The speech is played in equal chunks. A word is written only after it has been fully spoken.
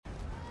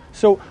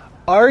So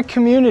our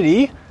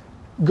community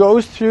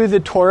goes through the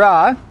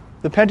Torah,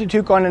 the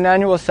Pentateuch, on an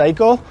annual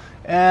cycle,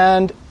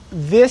 and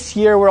this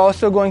year we're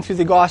also going through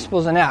the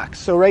Gospels and Acts.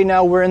 So right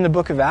now we're in the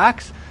book of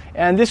Acts,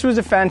 and this was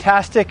a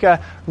fantastic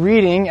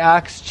reading,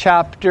 Acts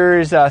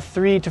chapters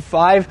 3 to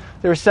 5.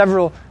 There were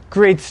several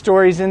great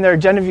stories in there.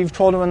 Genevieve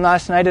told one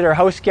last night at our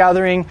house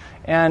gathering,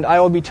 and I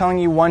will be telling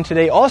you one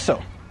today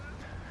also.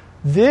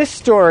 This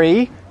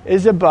story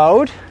is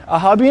about a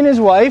hubby and his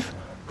wife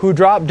who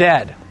dropped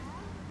dead.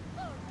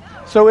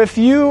 So if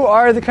you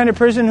are the kind of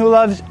person who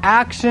loves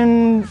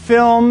action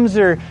films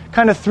or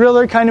kind of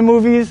thriller kind of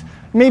movies,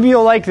 maybe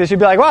you'll like this. You'll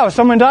be like, wow,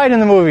 someone died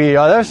in the movie.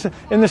 Oh, that's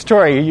in the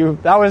story.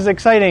 That was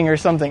exciting or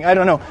something. I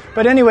don't know.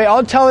 But anyway,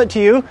 I'll tell it to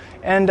you,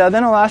 and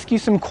then I'll ask you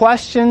some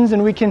questions,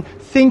 and we can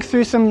think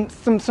through some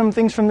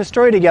things from the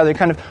story together,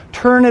 kind of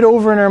turn it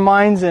over in our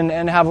minds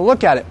and have a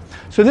look at it.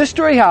 So this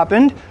story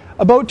happened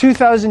about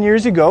 2,000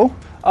 years ago.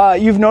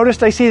 You've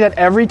noticed I say that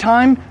every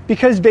time,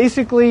 because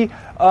basically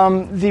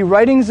the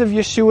writings of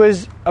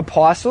Yeshua's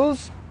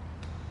apostles,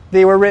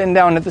 they were written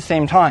down at the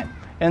same time.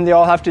 And they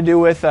all have to do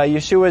with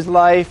Yeshua's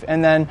life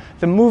and then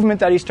the movement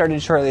that he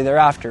started shortly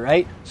thereafter,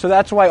 right? So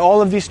that's why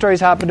all of these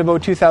stories happened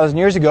about 2,000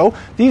 years ago.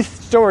 These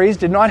stories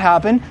did not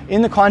happen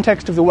in the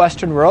context of the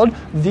Western world.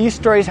 These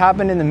stories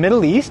happened in the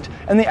Middle East,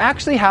 and they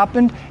actually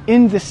happened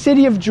in the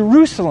city of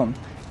Jerusalem,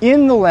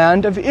 in the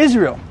land of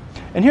Israel.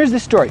 And here's the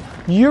story.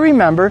 You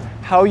remember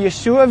how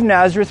Yeshua of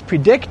Nazareth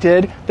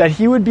predicted that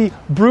he would be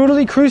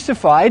brutally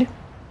crucified,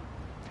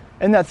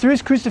 and that through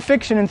his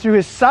crucifixion and through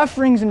his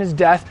sufferings and his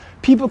death,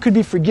 people could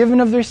be forgiven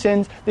of their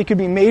sins, they could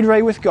be made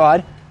right with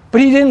God.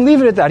 But he didn't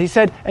leave it at that. He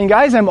said, and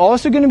guys, I'm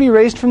also going to be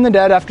raised from the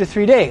dead after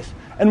 3 days.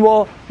 And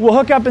we'll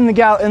hook up in the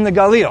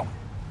Galil.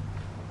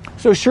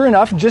 So sure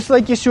enough, just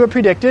like Yeshua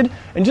predicted,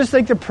 and just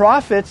like the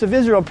prophets of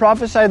Israel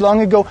prophesied long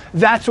ago,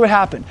 that's what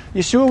happened.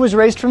 Yeshua was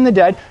raised from the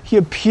dead. He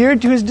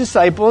appeared to his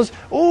disciples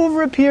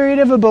over a period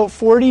of about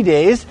 40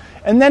 days.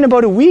 And then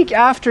about a week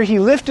after he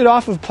lifted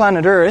off of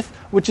planet Earth,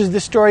 which is the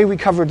story we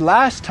covered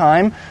last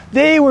time,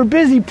 they were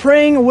busy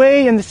praying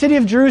away in the city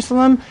of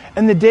Jerusalem,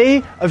 and the day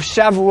of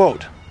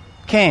Shavuot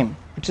came,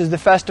 which is the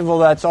festival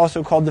that's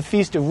also called the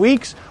Feast of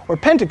Weeks, or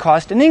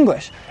Pentecost in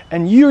English.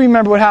 And you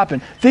remember what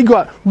happened. They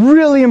got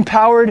really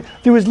empowered.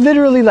 There was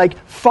literally like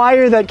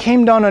fire that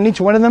came down on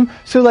each one of them.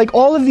 So like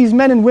all of these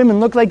men and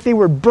women looked like they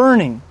were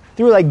burning.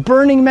 They were like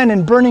burning men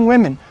and burning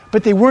women,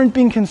 but they weren't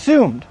being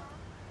consumed.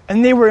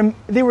 And they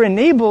were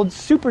enabled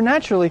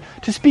supernaturally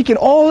to speak in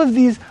all of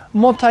these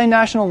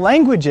multinational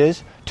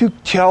languages to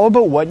tell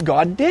about what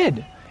God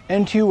did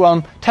and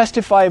to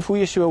testify of who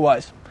Yeshua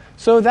was.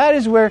 So that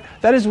is where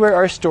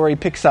our story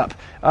picks up.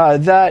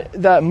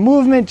 That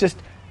movement just,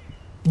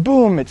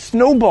 boom, it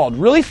snowballed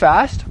really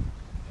fast.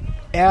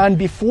 And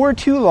before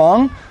too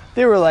long,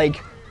 there were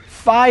like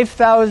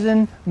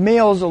 5,000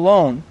 males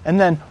alone. And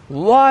then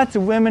lots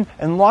of women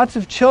and lots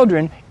of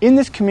children in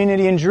this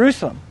community in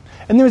Jerusalem.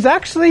 And there was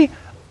actually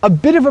a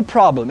bit of a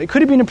problem. It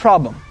could have been a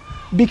problem.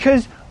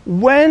 Because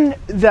when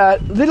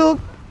that little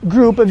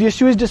group of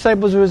Yeshua's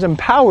disciples was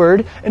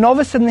empowered, and all of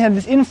a sudden they had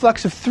this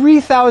influx of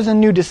 3,000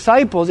 new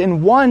disciples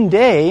in one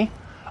day,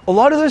 a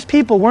lot of those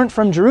people weren't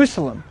from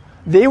Jerusalem.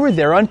 They were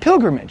there on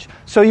pilgrimage.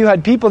 So you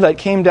had people that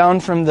came down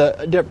from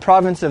the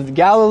province of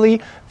Galilee.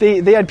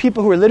 They had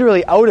people who were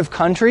literally out of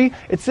country.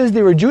 It says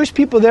there were Jewish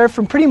people there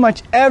from pretty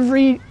much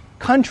every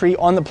country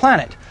on the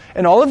planet.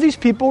 And all of these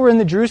people were in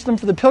the Jerusalem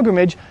for the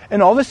pilgrimage,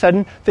 and all of a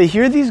sudden they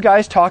hear these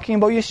guys talking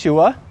about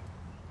Yeshua,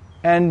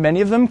 and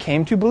many of them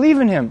came to believe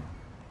in him.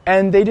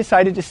 And they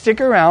decided to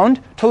stick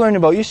around to learn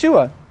about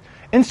Yeshua.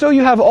 And so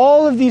you have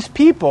all of these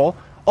people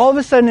all of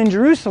a sudden in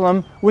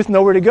Jerusalem with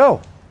nowhere to go.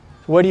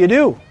 So what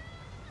do?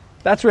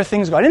 That's where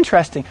things got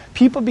interesting.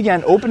 People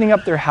began opening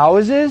up their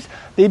houses.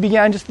 They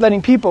began just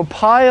letting people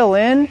pile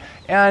in.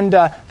 And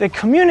the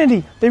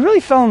community, they really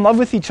fell in love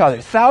with each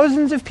other.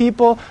 Thousands of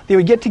people, they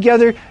would get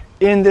together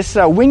in this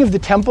wing of the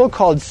temple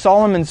called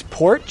Solomon's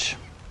Porch.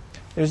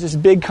 There's this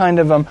big kind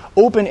of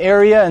open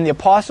area, and the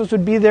apostles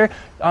would be there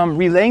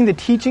relaying the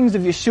teachings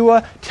of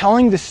Yeshua,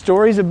 telling the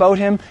stories about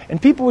him. And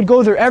people would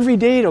go there every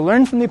day to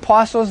learn from the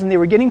apostles, and they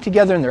were getting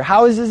together in their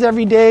houses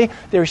every day.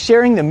 They were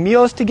sharing the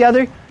meals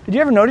together. Did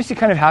you ever notice you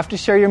kind of have to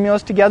share your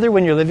meals together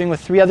when you're living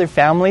with 3 other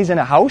families in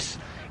a house?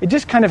 It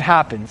just kind of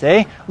happens,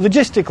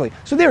 logistically.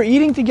 So they were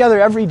eating together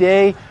every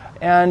day.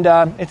 And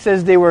it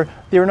says they were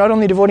not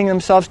only devoting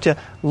themselves to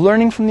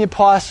learning from the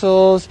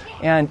apostles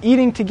and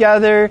eating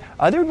together,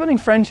 they were building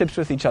friendships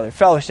with each other,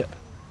 fellowship.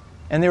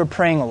 And they were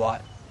praying a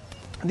lot.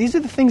 These are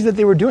the things that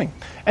they were doing.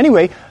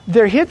 Anyway,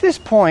 they hit this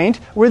point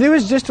where there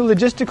was just a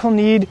logistical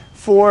need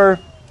for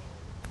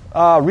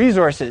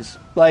resources,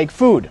 like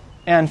food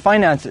and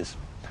finances.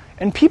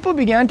 And people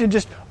began to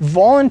just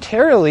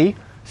voluntarily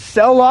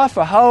sell off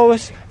a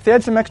house. If they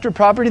had some extra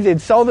property,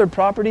 they'd sell their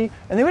property,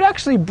 and they would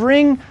actually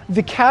bring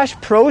the cash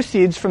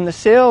proceeds from the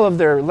sale of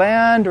their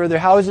land or their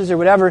houses or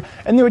whatever,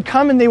 and they would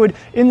come and they would,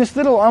 in this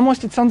little,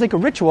 almost it sounds like a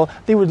ritual,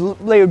 they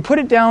would put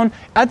it down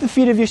at the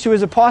feet of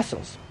Yeshua's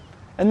apostles.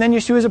 And then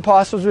Yeshua's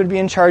apostles would be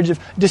in charge of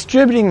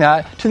distributing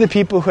that to the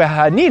people who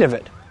had need of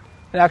it.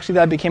 And actually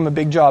that became a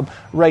big job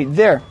right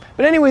there.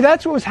 But anyway,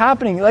 that's what was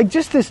happening. Like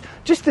just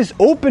this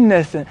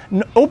openness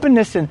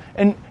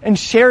and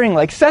sharing.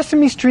 Like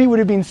Sesame Street would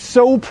have been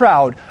so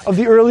proud of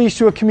the early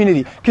Yeshua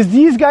community because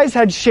these guys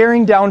had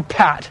sharing down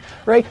pat,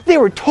 right? They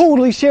were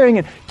totally sharing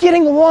and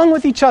getting along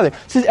with each other. It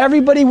says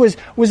everybody was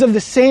of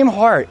the same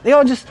heart. They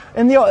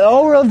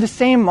all were of the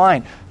same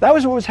mind. That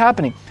was what was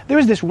happening. There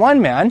was this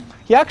one man.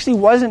 He actually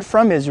wasn't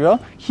from Israel.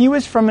 He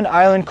was from an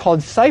island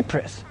called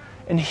Cyprus.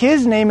 And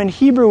his name in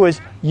Hebrew was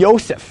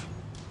Yosef,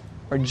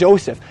 or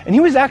Joseph. And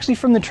he was actually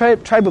from the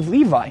tribe of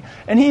Levi.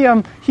 And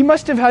he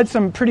must have had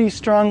some pretty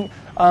strong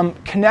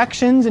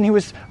connections, and he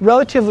was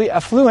relatively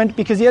affluent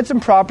because he had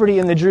some property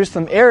in the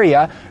Jerusalem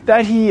area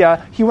that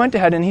he went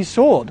ahead and he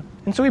sold.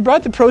 And so he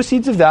brought the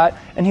proceeds of that,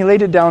 and he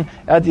laid it down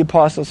at the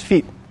apostles'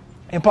 feet.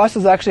 The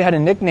apostles actually had a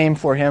nickname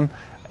for him,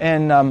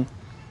 and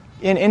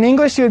in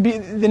English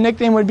the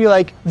nickname would be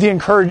like the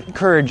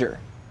Encourager,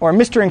 or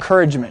Mr.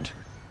 Encouragement.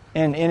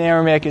 In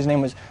Aramaic,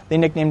 they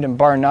nicknamed him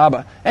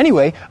Barnabas.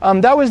 Anyway,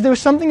 there was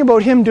something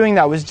about him doing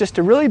that. It was just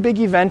a really big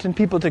event, and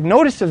people took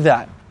notice of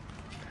that.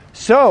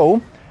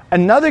 So,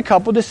 another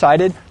couple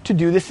decided to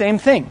do the same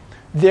thing.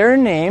 Their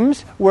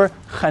names were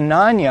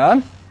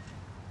Hananiah.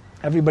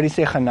 Everybody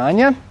say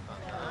Hananiah.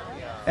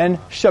 And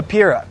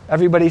Shapira.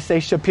 Everybody say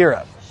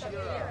Shapira.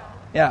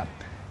 Yeah.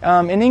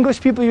 In English,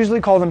 people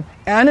usually call them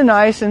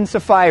Ananias and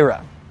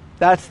Sapphira.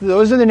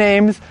 Those are the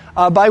names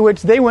by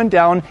which they went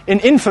down in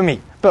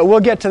infamy. But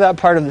we'll get to that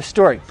part of the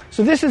story.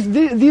 So these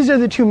are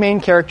the two main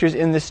characters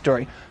in this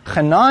story.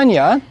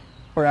 Hananiah,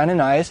 or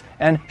Ananias,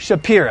 and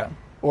Shapira,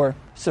 or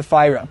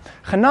Sapphira.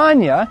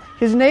 Hananiah,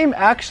 his name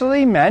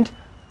actually meant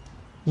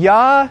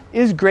Yah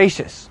is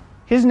gracious.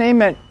 His name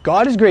meant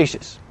God is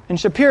gracious. And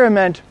Shapira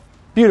meant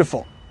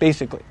beautiful,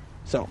 basically.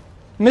 So,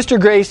 Mr.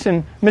 Grace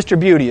and Mr.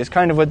 Beauty is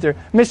kind of what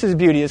Mrs.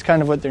 Beauty is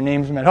kind of what their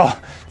names meant. Oh,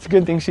 it's a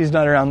good thing she's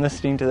not around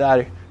listening to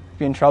that.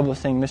 Be in trouble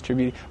saying Mr.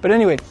 Beauty. But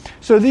anyway,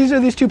 so these are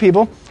these two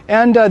people,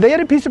 and they had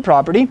a piece of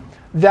property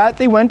that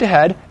they went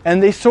ahead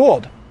and they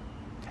sold.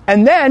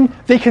 And then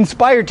they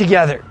conspired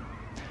together.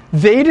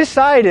 They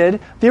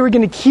decided they were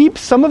going to keep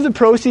some of the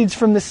proceeds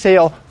from the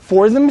sale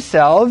for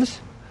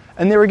themselves,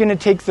 and they were going to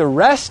take the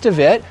rest of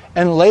it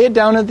and lay it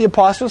down at the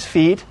apostles'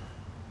 feet,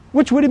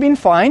 which would have been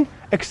fine,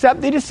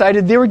 except they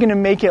decided they were going to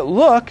make it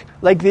look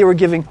like they were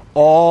giving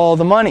all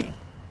the money.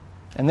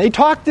 And they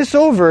talked this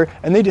over,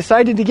 and they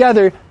decided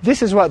together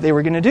this is what they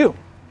were going to do.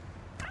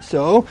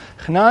 So,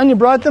 Hananiah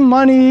brought the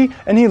money,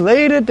 and he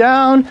laid it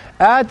down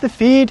at the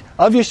feet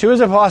of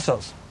Yeshua's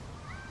apostles.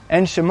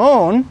 And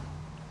Shimon,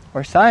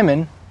 or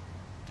Simon,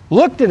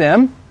 looked at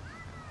him,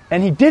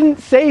 and he didn't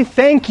say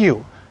thank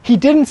you. He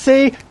didn't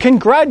say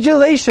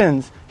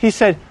congratulations. He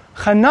said,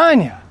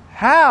 Hananiah,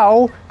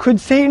 how could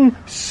Satan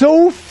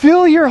so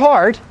fill your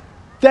heart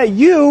that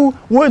you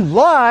would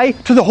lie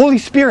to the Holy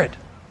Spirit,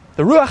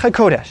 the Ruach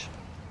HaKodesh?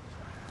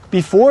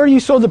 Before you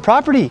sold the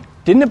property,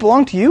 didn't it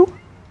belong to you?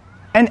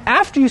 And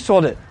after you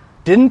sold it,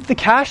 didn't the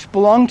cash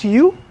belong to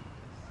you?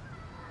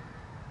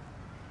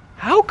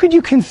 How could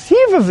you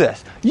conceive of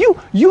this?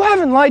 You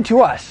haven't lied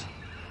to us.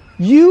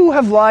 You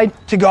have lied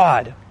to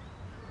God.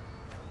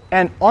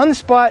 And on the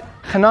spot,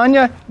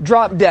 Hananiah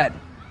dropped dead.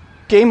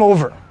 Game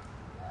over.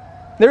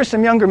 There were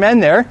some younger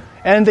men there,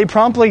 and they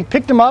promptly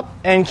picked him up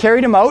and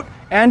carried him out,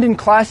 and in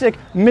classic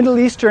Middle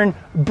Eastern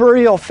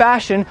burial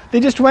fashion, they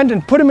just went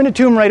and put him in a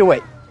tomb right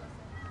away.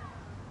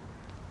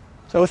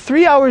 So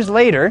 3 hours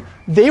later,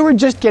 they were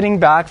just getting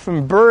back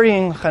from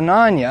burying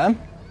Hananiah.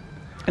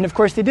 And of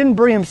course, they didn't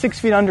bury him 6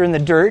 feet under in the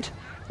dirt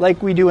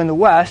like we do in the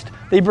West.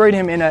 They buried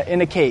him in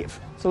a cave.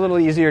 It's a little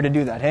easier to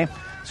do that, hey?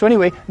 So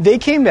anyway, they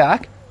came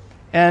back,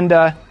 and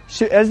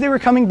as they were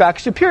coming back,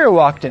 Shapira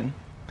walked in.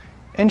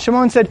 And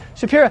Shimon said,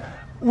 Shapira,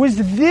 was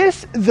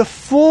this the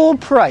full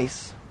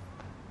price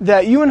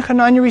that you and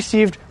Hananiah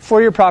received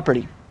for your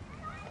property?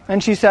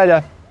 And she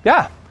said,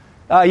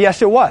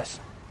 yes, it was.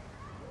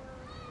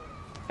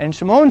 And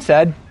Shimon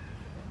said,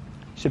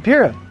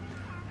 Shapira,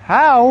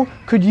 how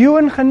could you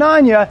and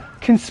Hananiah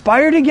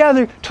conspire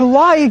together to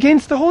lie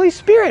against the Holy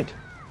Spirit?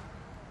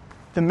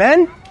 The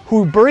men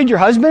who buried your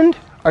husband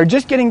are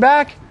just getting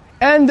back,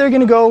 and they're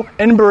going to go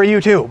and bury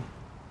you too.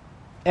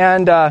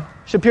 And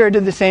Shapira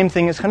did the same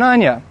thing as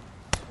Hananiah.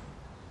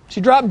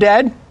 She dropped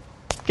dead,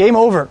 game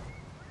over.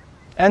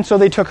 And so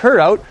they took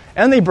her out,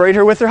 and they buried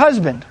her with her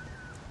husband,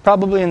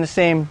 probably in the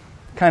same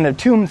kind of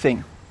tomb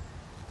thing.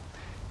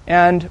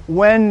 And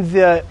when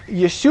the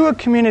Yeshua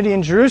community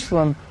in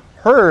Jerusalem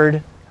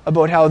heard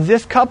about how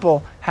this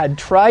couple had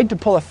tried to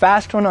pull a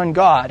fast one on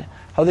God,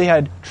 how they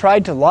had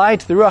tried to lie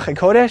to the Ruach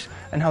HaKodesh,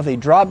 and how they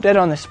dropped dead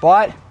on the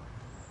spot,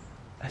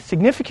 a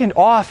significant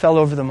awe fell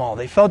over them all.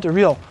 They felt a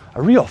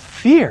real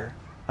fear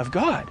of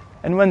God.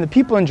 And when the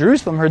people in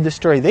Jerusalem heard this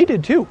story, they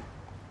did too.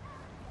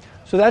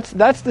 So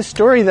that's the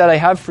story that I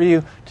have for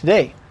you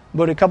today,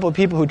 about a couple of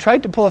people who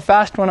tried to pull a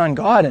fast one on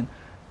God and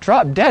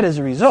dropped dead as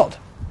a result.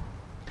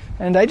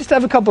 And I just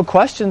have a couple of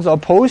questions I'll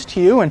pose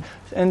to you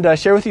and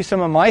share with you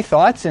some of my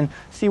thoughts and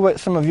see what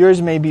some of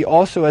yours may be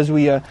also as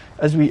we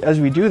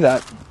do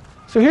that.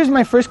 So here's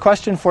my first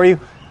question for you.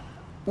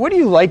 what do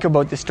you like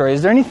about this story?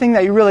 Is there anything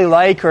that you really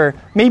like, or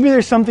maybe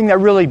there's something that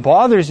really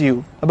bothers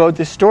you about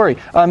this story?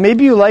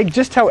 Maybe you like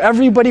just how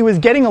everybody was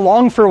getting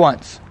along for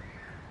once.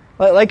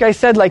 Like I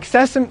said,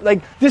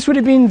 this would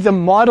have been the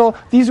model.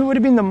 These would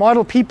have been the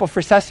model people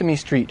for Sesame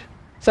Street.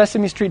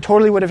 Sesame Street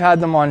totally would have had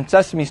them on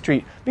Sesame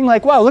Street, being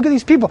like, wow, look at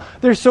these people.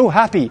 They're so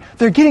happy.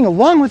 They're getting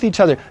along with each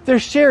other. They're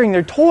sharing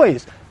their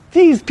toys.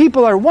 These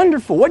people are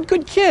wonderful. What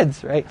good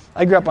kids, right?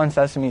 I grew up on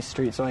Sesame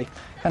Street, so I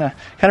kind of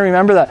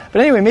remember that.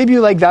 But anyway, maybe you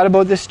like that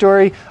about this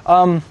story.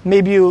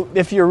 Maybe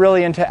if you're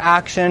really into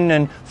action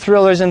and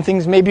thrillers and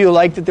things, maybe you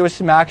like that there was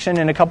some action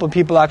and a couple of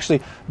people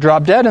actually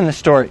dropped dead in the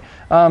story.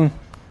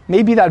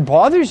 Maybe that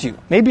bothers you.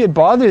 Maybe it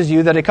bothers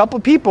you that a couple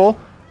of people,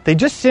 they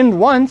just sinned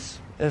once,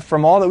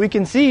 from all that we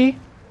can see,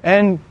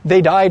 and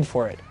they died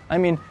for it. I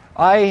mean,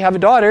 I have a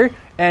daughter,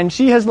 and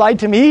she has lied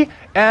to me,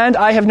 and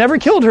I have never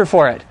killed her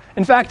for it.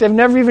 In fact, I've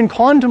never even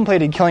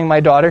contemplated killing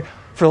my daughter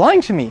for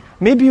lying to me.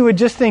 Maybe you would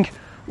just think,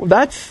 well,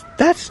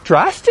 that's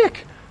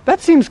drastic. That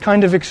seems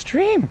kind of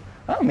extreme.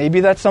 Oh, maybe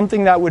that's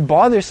something that would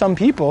bother some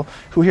people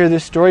who hear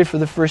this story for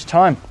the first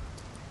time.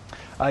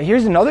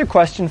 Here's another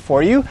question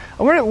for you.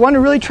 I want to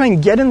really try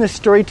and get in this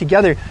story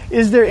together.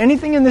 Is there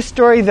anything in this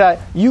story that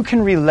you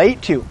can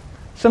relate to?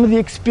 Some of the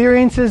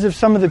experiences of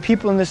some of the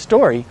people in this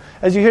story.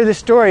 As you hear this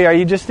story, are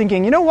you just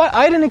thinking, you know what,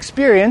 I had an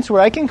experience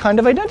where I can kind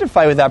of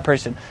identify with that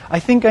person. I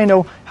think I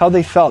know how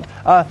they felt.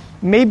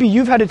 Maybe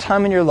you've had a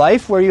time in your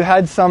life where you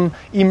had some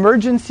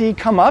emergency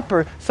come up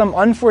or some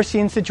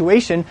unforeseen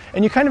situation,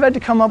 and you kind of had to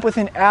come up with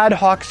an ad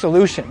hoc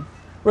solution.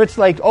 Where it's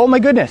like, oh my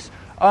goodness,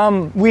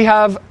 we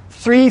have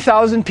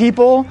 3,000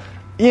 people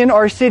in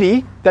our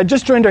city that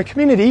just joined our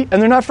community,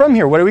 and they're not from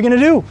here. What are we going to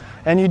do?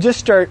 And you just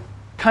start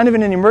kind of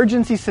in an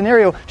emergency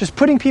scenario, just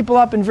putting people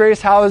up in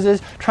various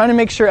houses, trying to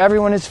make sure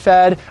everyone is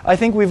fed. I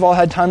think we've all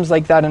had times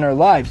like that in our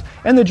lives.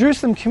 And the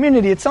Jerusalem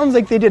community, it sounds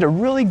like they did a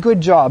really good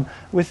job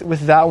with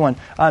that one.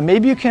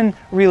 Maybe you can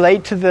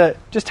relate to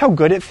just how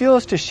good it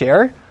feels to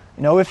share.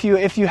 You know, if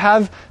you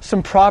have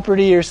some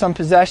property or some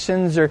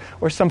possessions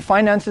or some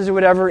finances or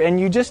whatever,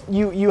 and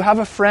you have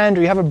a friend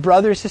or you have a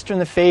brother or sister in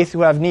the faith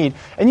who have need,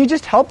 and you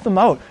just help them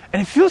out,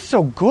 and it feels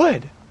so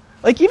good.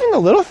 Like even the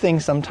little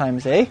things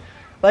sometimes, eh?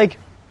 Like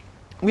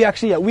I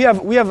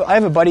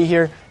have a buddy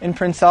here in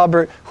Prince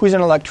Albert who's an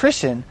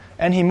electrician,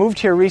 and he moved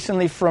here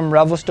recently from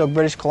Revelstoke,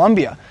 British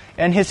Columbia.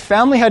 And his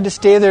family had to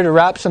stay there to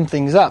wrap some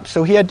things up,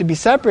 so he had to be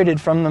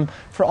separated from them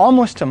for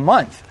almost a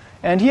month.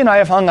 And he and I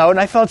have hung out, and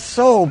I felt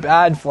so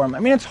bad for him. I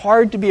mean, it's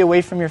hard to be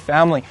away from your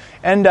family.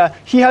 And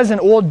he has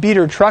an old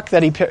beater truck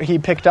that he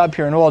picked up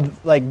here, an old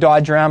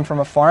Dodge Ram from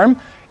a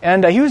farm.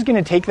 And he was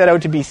going to take that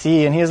out to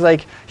BC, and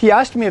he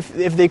asked me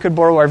if they could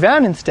borrow our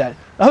van instead.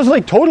 I was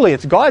like, totally,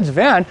 it's God's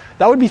van.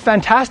 That would be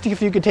fantastic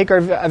if you could take our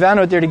van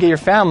out there to get your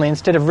family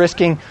instead of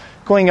risking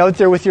going out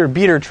there with your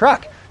beater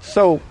truck.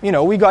 So, you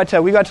know, we got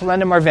to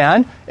lend him our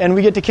van, and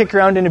we get to kick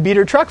around in a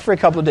beater truck for a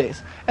couple of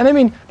days. And I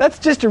mean, that's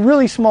just a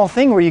really small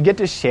thing where you get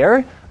to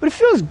share, but it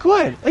feels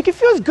good. Like, it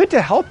feels good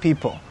to help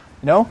people,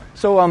 you know?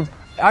 So,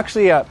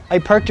 actually, I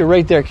parked it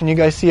right there. Can you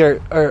guys see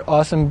our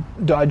awesome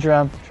Dodge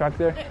Ram truck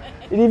there?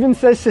 It even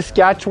says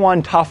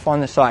Saskatchewan Tough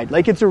on the side.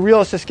 Like, it's a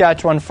real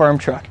Saskatchewan farm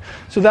truck.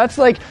 So that's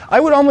like, I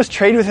would almost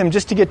trade with him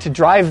just to get to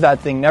drive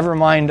that thing. Never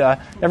mind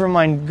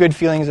good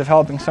feelings of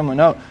helping someone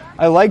out.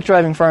 I like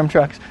driving farm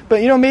trucks.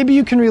 But, you know, maybe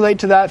you can relate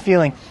to that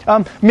feeling.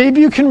 Maybe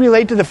you can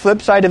relate to the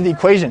flip side of the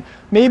equation.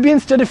 Maybe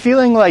instead of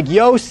feeling like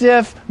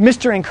Yosef,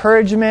 Mr.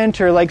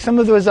 Encouragement, or like some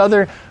of those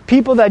other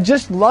people that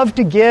just love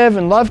to give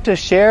and love to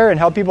share and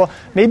help people,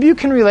 maybe you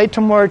can relate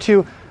more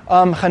to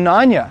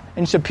Hananiah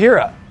and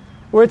Shapira,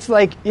 where it's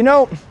like, you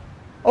know,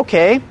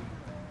 okay,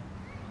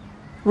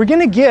 we're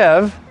going to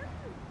give,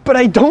 but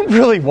I don't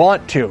really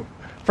want to.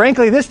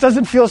 Frankly, this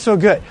doesn't feel so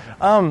good.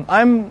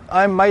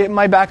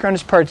 My background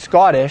is part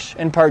Scottish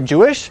and part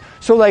Jewish,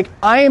 so like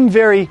I'm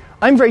very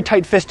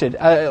tight-fisted,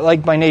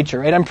 like by nature,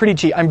 right? I'm pretty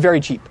cheap. I'm very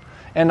cheap,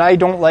 and I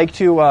don't like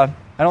to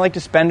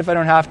spend if I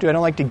don't have to. I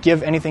don't like to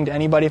give anything to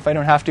anybody if I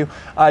don't have to.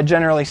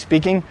 Generally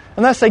speaking,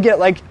 unless I get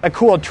like a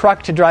cool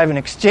truck to drive an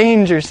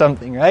exchange or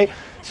something, right?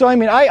 So I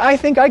mean, I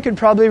think I could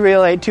probably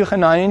relate to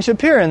Hananiah and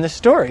Shapira in this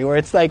story, where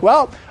it's like,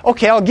 well,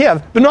 okay, I'll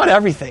give, but not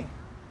everything.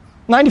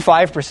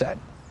 95%.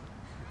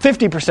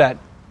 50%.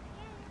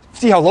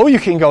 See how low you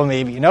can go,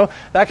 maybe, you know?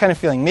 That kind of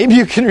feeling. Maybe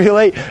you can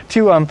relate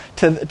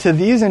to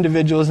these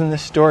individuals in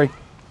this story.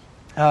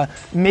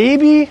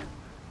 Maybe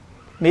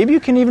you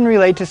can even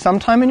relate to some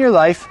time in your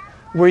life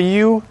where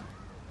you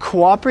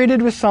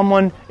cooperated with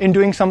someone in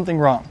doing something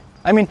wrong.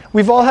 I mean,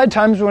 we've all had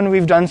times when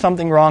we've done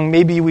something wrong.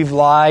 Maybe we've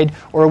lied,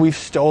 or we've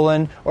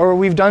stolen, or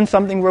we've done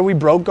something where we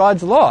broke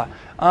God's law.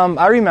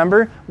 I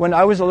remember when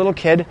I was a little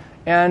kid,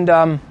 and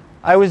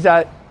I was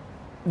at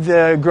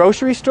the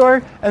grocery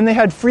store, and they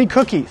had free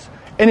cookies.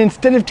 And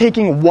instead of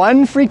taking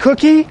one free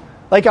cookie,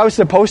 like I was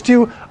supposed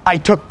to, I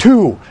took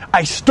two.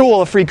 I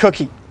stole a free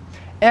cookie.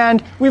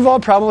 And we've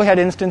all probably had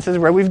instances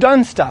where we've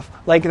done stuff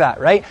like that,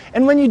 right?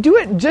 And when you do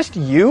it just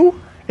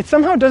you, it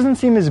somehow doesn't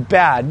seem as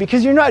bad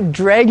because you're not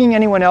dragging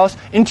anyone else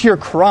into your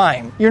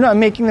crime. You're not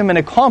making them an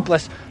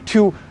accomplice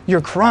to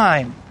your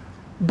crime.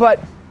 But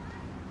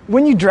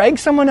when you drag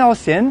someone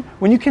else in,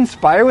 when you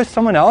conspire with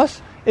someone else,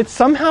 it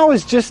somehow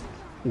is just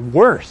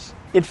worse.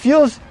 It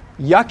feels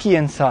yucky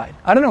inside.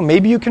 I don't know,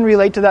 maybe you can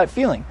relate to that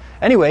feeling.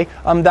 Anyway,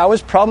 that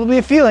was probably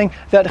a feeling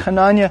that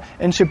Hananiah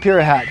and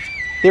Shapira had.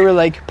 They were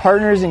like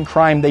partners in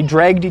crime. They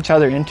dragged each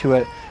other into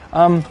it.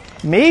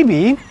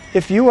 Maybe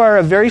if you are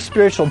a very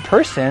spiritual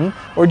person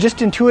or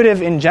just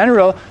intuitive in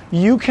general,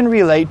 you can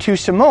relate to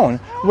Shimon,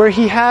 where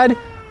he had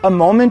a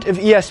moment of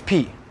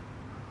ESP.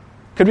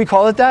 Could we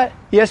call it that?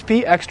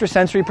 ESP,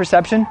 extrasensory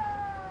perception?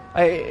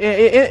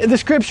 The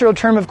scriptural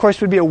term, of course,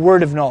 would be a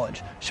word of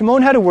knowledge.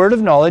 Shimon had a word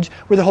of knowledge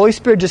where the Holy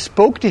Spirit just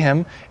spoke to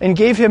him and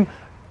gave him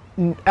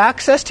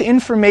access to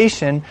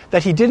information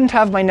that he didn't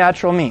have by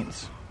natural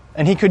means.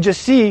 And he could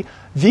just see,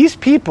 these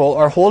people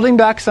are holding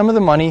back some of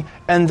the money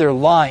and they're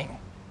lying.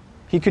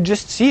 He could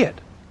just see it.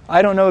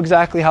 I don't know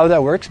exactly how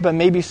that works, but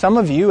maybe some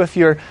of you, if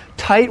you're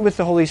tight with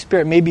the Holy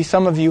Spirit, maybe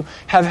some of you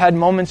have had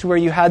moments where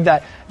you had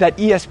that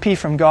ESP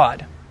from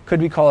God.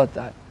 Could we call it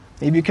that?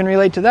 Maybe you can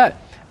relate to that.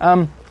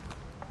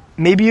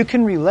 Maybe you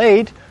can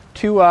relate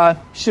to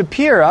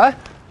Shapira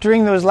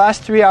during those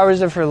last 3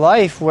 hours of her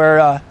life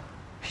where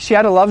she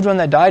had a loved one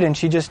that died and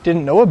she just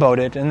didn't know about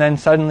it, and then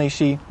suddenly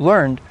she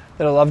learned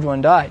that a loved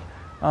one died.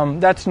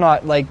 That's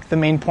not like the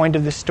main point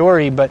of the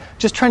story, but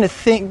just trying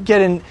to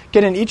get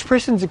in each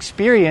person's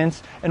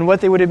experience and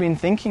what they would have been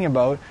thinking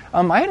about.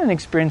 I had an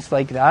experience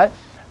like that.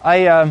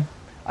 I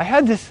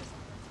had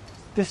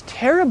this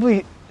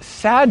terribly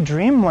sad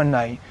dream one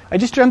night. I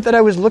just dreamt that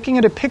I was looking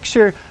at a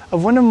picture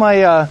of one of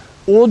my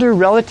older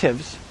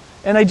relatives,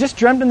 and I just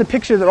dreamt in the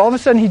picture that all of a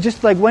sudden he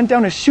just like went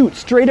down a chute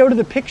straight out of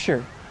the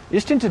picture,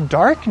 just into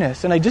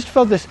darkness, and I just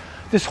felt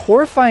this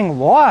horrifying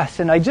loss,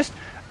 and I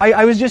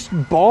was just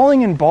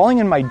bawling and bawling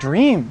in my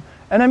dream.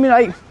 And I mean,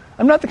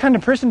 I'm not the kind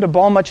of person to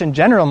bawl much in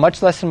general,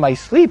 much less in my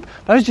sleep,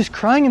 but I was just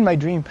crying in my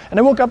dream. And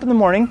I woke up in the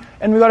morning,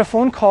 and we got a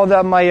phone call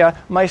that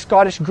my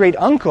Scottish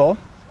great-uncle,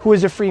 who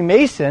was a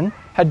Freemason,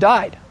 had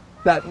died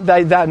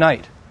that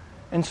night.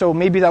 And so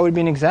maybe that would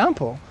be an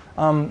example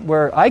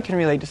where I can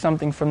relate to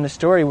something from the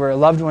story where a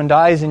loved one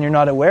dies and you're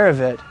not aware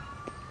of it.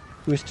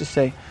 Who's to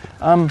say?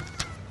 And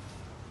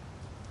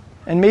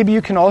maybe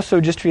you can also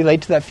just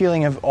relate to that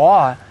feeling of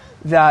awe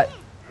that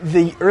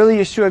the early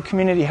Yeshua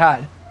community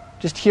had.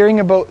 Just hearing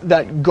about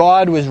that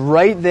God was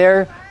right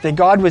there, that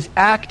God was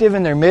active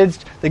in their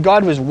midst, that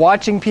God was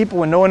watching people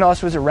when no one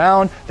else was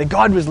around, that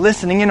God was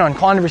listening in on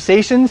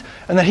conversations,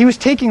 and that he was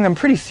taking them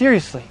pretty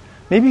seriously.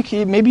 Maybe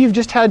you've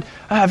just had,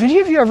 have any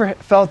of you ever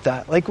felt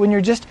that? Like when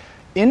you're just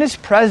in his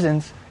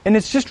presence and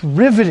it's just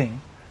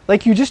riveting.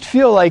 Like you just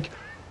feel like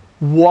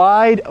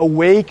wide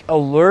awake,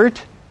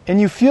 alert, and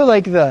you feel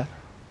like the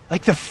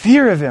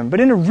fear of him, but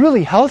in a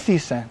really healthy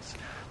sense.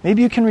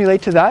 Maybe you can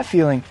relate to that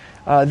feeling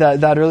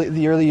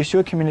the early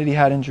Yeshua community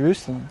had in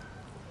Jerusalem.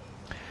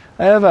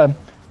 I have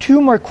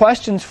two more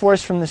questions for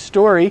us from the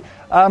story.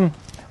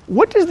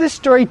 What does this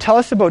story tell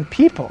us about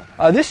people?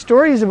 This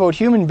story is about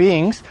human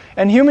beings,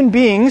 and human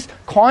beings,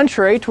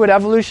 contrary to what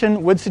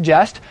evolution would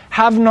suggest,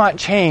 have not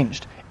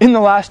changed in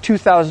the last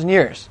 2,000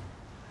 years.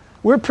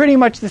 We're pretty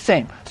much the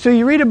same. So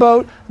you read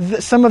about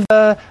some of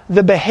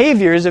the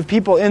behaviors of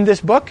people in this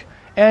book,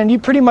 and you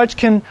pretty much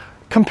can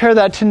compare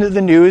that to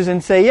the news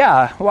and say,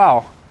 yeah,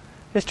 wow,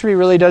 history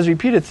really does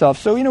repeat itself.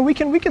 So, we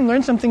can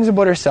learn some things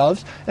about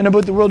ourselves and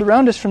about the world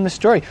around us from the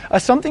story.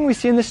 Something we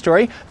see in the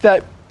story,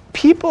 that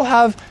people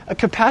have a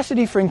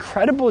capacity for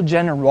incredible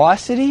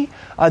generosity,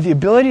 the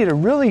ability to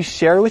really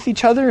share with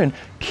each other and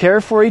care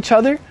for each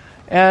other.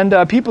 And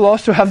people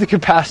also have the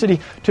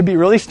capacity to be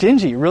really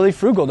stingy, really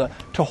frugal,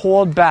 to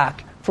hold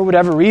back for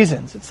whatever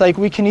reasons. It's like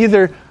we can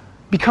either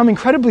become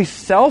incredibly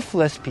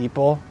selfless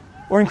people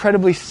or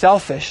incredibly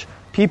selfish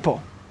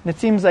people. And it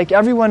seems like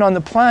everyone on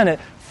the planet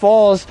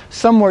falls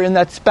somewhere in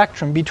that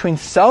spectrum between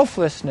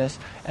selflessness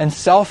and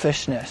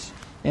selfishness,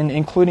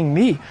 including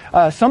me.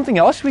 Something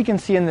else we can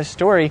see in this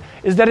story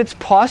is that it's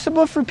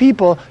possible for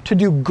people to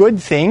do good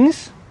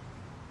things,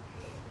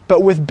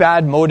 but with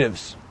bad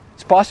motives.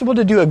 It's possible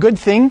to do a good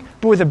thing,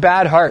 but with a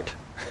bad heart.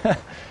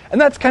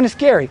 And that's kind of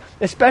scary,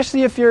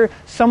 especially if you're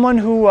someone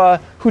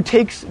who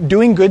takes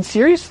doing good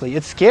seriously.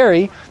 It's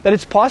scary that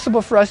it's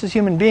possible for us as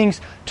human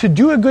beings to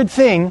do a good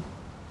thing,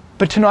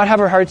 but to not have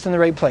our hearts in the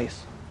right place.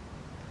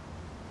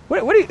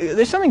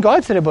 There's something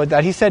God said about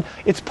that. He said,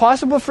 it's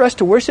possible for us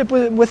to worship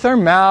with our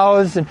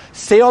mouths and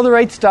say all the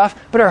right stuff,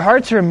 but our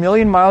hearts are a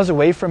million miles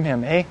away from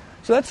him. Eh?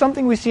 So that's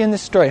something we see in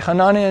this story.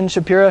 Hananiah and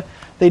Shapira,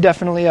 they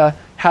definitely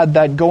had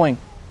that going.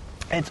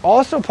 It's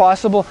also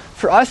possible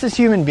for us as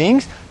human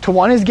beings to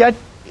want to get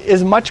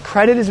as much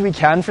credit as we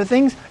can for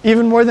things,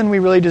 even more than we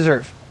really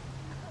deserve.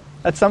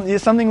 That's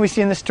something we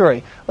see in the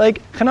story.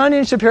 Like, Hananiah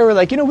and Shapira were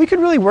like, we could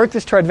really work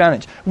this to our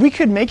advantage. We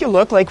could make it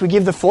look like we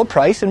gave the full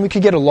price, and we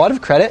could get a lot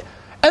of credit,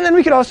 and then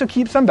we could also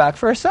keep some back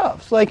for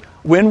ourselves. Like,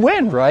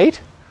 win-win, right?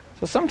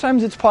 So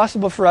sometimes it's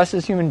possible for us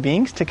as human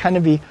beings to kind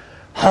of be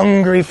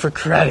hungry for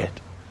credit.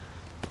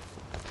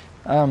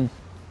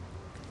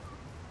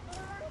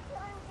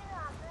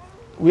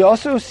 we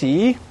also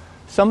see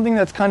something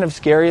that's kind of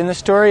scary in the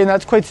story, and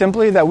that's quite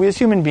simply that we as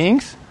human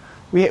beings,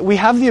 we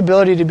have the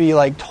ability to be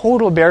like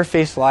total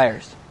barefaced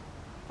liars.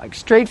 Like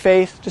straight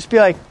face, just be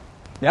like,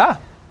 yeah,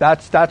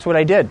 that's what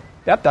I did.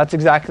 Yep, that's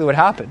exactly what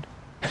happened.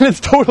 And it's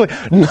totally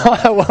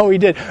not what we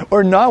did,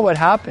 or not what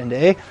happened,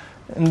 eh?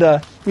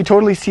 And we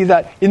totally see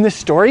that in this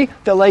story,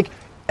 that like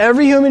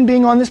every human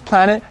being on this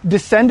planet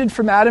descended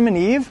from Adam and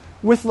Eve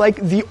with like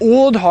the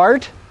old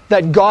heart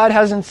that God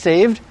hasn't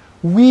saved.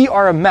 We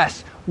are a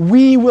mess.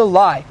 We will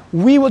lie.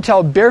 We will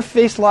tell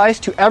barefaced lies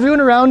to everyone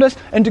around us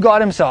and to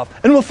God himself.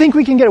 And we'll think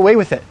we can get away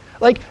with it.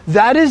 Like,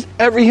 that is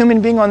every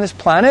human being on this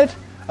planet,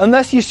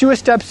 unless Yeshua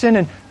steps in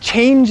and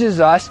changes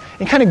us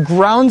and kind of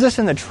grounds us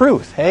in the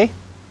truth, hey?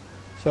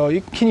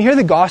 So can you hear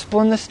the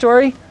gospel in this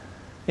story?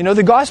 You know,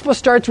 the gospel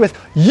starts with,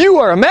 you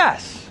are a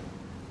mess.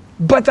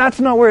 But that's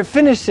not where it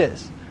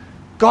finishes.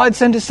 God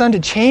sent his son to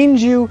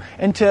change you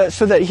and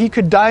so that he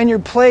could die in your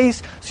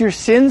place, so your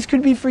sins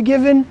could be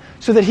forgiven,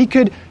 so that he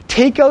could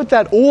take out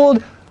that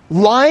old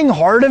lying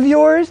heart of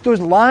yours, those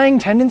lying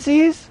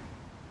tendencies,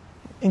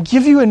 and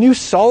give you a new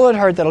solid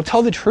heart that'll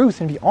tell the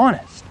truth and be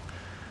honest.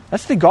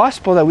 That's the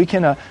gospel that we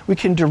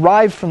can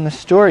derive from the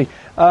story.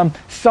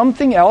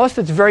 Something else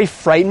that's very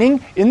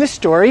frightening in the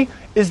story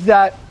is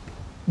that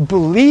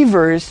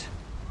believers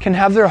can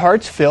have their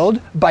hearts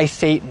filled by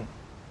Satan.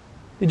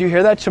 Did you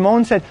hear that?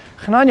 Shimon said,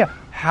 Hananiah,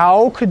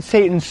 how could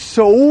Satan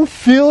so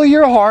fill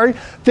your heart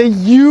that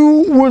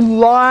you would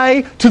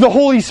lie to the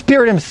Holy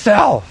Spirit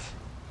himself?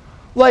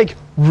 Like,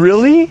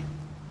 really?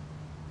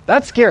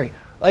 That's scary.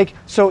 Like,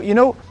 so, you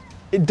know,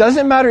 it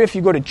doesn't matter if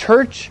you go to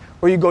church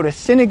or you go to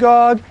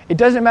synagogue. It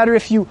doesn't matter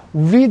if you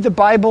read the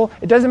Bible.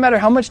 It doesn't matter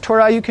how much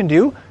Torah you can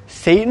do.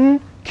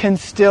 Satan can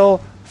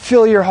still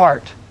fill your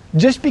heart.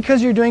 Just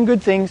because you're doing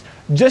good things,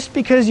 just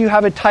because you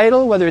have a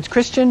title, whether it's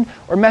Christian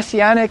or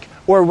Messianic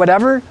or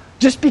whatever,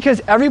 just because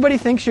everybody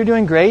thinks you're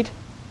doing great,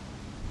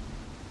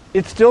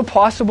 it's still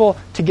possible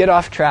to get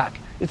off track.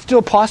 It's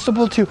still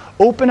possible to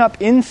open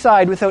up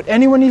inside without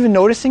anyone even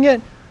noticing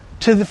it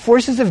to the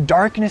forces of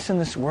darkness in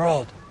this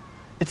world.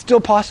 It's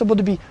still possible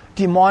to be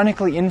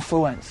demonically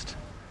influenced.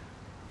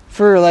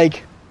 For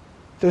like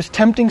those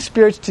tempting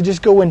spirits to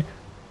just go and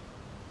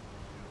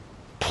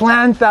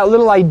plant that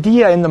little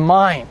idea in the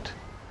mind.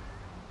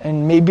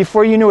 And maybe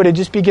before you know it, it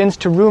just begins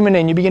to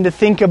ruminate and you begin to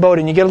think about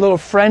it and you get a little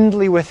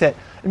friendly with it.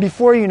 And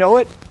before you know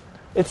it,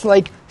 it's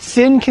like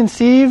sin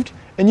conceived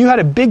and you had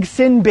a big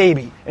sin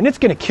baby and it's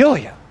going to kill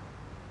you.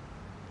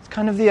 It's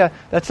kind of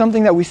that's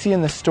something that we see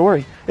in the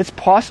story. It's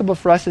possible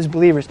for us as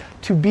believers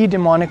to be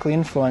demonically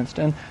influenced.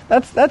 And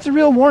that's a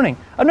real warning.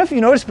 I don't know if you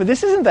noticed, but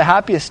this isn't the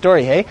happiest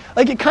story, hey?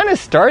 Like it kind of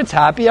starts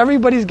happy.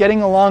 Everybody's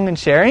getting along and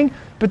sharing.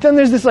 But then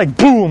there's this like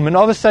boom and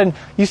all of a sudden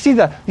you see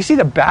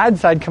the bad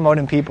side come out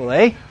in people,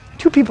 eh?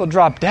 2 people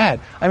drop dead.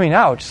 I mean,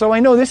 ouch. So I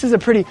know this is a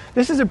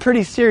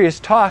pretty serious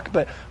talk,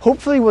 but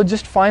hopefully we'll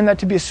just find that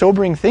to be a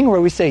sobering thing where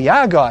we say,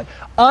 yeah, God,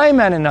 I'm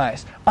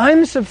Ananias.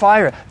 I'm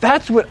Sapphira.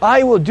 That's what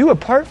I will do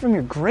apart from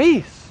your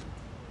grace.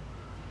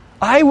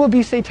 I will be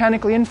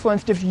satanically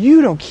influenced if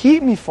you don't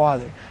keep me,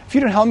 Father. If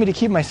you don't help me to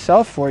keep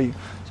myself for you.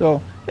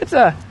 So it's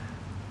a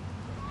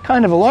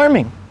kind of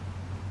alarming.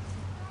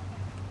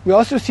 We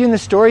also see in the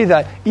story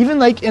that even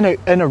like in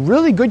a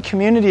really good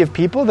community of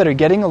people that are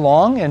getting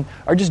along and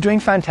are just doing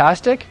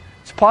fantastic,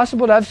 it's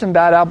possible to have some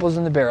bad apples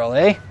in the barrel,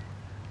 eh?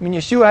 I mean,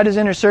 Yeshua had his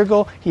inner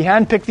circle. He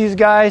handpicked these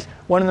guys.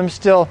 One of them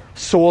still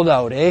sold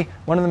out, eh?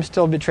 One of them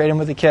still betrayed him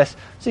with a kiss.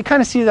 So you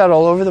kind of see that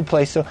all over the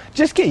place. So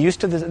just get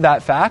used to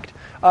that fact.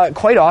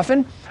 Quite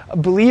often,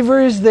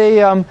 believers,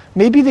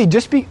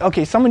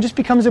 someone just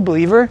becomes a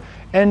believer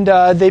and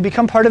they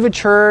become part of a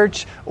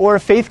church or a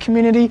faith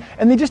community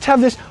and they just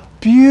have this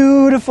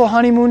beautiful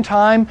honeymoon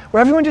time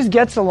where everyone just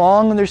gets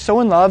along and they're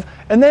so in love,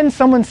 and then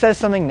someone says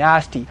something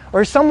nasty,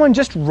 or someone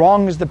just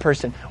wrongs the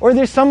person, or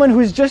there's someone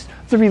who's just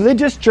the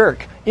religious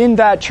jerk in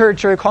that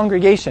church or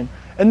congregation.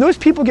 And those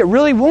people get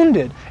really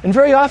wounded. And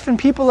very often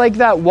people like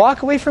that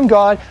walk away from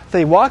God,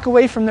 they walk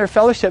away from their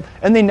fellowship,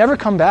 and they never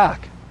come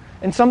back.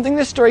 And something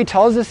this story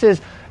tells us is,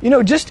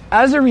 just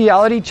as a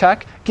reality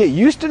check, get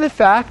used to the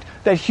fact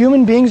that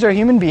human beings are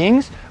human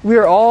beings. We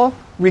are all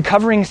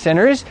recovering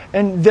sinners,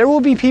 and there will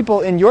be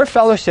people in your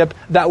fellowship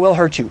that will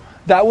hurt you,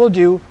 that will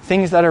do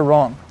things that are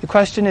wrong. The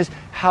question is,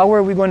 how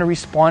are we going to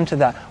respond to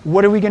that?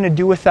 What are we going to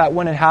do with that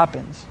when it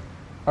happens?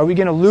 Are we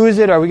going to lose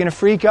it? Are we going to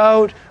freak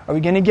out? Are we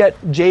going to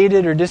get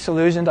jaded or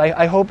disillusioned?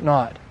 I hope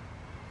not.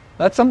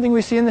 That's something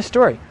we see in the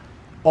story.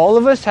 All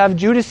of us have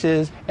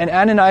Judases and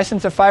Ananias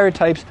and Sapphira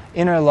types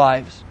in our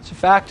lives. It's a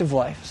fact of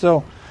life.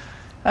 So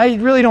I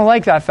really don't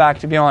like that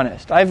fact, to be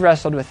honest. I've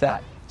wrestled with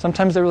that.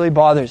 Sometimes that really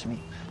bothers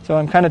me. So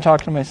I'm kind of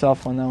talking to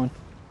myself on that one.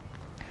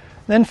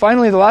 Then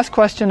finally, the last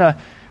question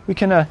we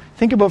can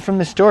think about from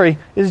this story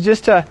is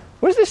just, what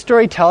does this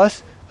story tell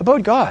us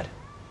about God?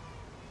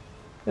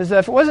 Because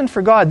if it wasn't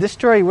for God, this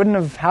story wouldn't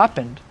have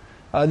happened.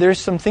 There's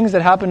some things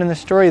that happen in the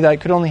story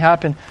that could only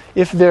happen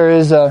if there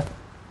is a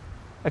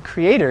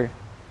creator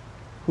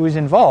who is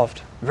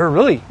involved,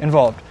 really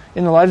involved,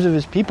 in the lives of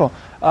his people.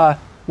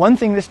 One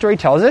thing this story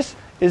tells us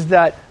is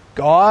that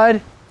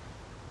God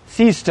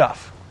sees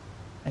stuff,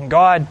 and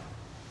God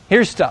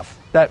hears stuff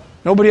that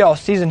nobody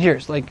else sees and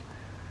hears. Like,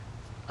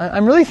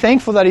 I'm really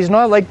thankful that He's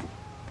not like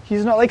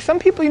some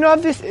people.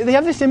 They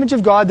have this image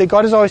of God, that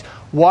God is always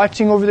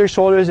watching over their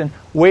shoulders and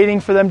waiting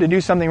for them to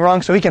do something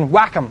wrong so He can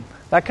whack them.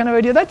 That kind of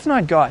idea. That's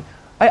not God.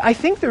 I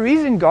think the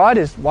reason God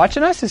is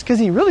watching us is because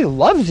He really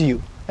loves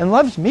you and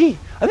loves me.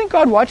 I think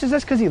God watches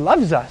us because He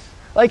loves us.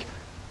 Like,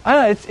 I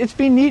don't know, it's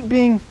been neat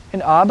being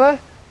an Abba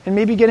and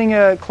maybe getting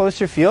a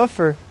closer feel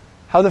for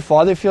how the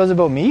Father feels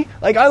about me.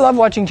 Like, I love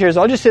watching Tears.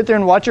 I'll just sit there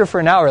and watch her for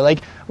an hour.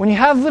 Like, when you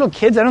have little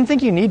kids, I don't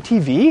think you need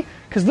TV,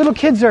 because little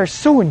kids are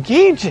so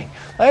engaging.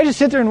 Like, I just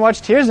sit there and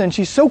watch Tears, and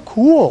she's so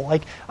cool.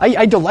 Like,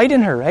 I delight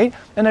in her, right?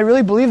 And I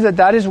really believe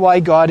that is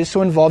why God is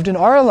so involved in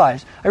our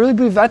lives. I really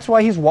believe that's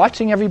why He's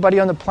watching everybody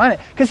on the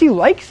planet, because He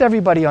likes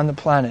everybody on the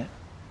planet.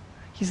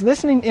 He's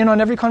listening in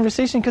on every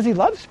conversation because He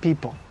loves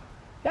people.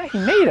 Yeah, He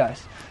made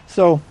us.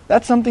 So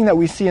that's something that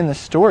we see in the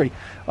story.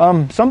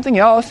 Something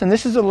else, and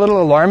this is a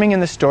little alarming in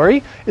the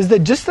story, is that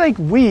just like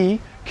we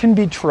can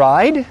be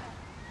tried,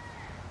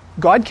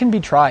 God can be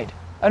tried.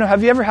 I don't know,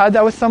 have you ever had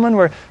that with someone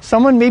where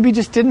someone maybe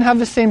just didn't have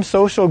the same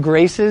social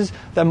graces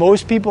that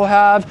most people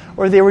have,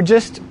 or they were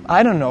just,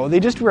 I don't know, they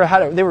just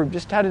had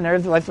an area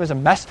of their life that was a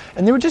mess,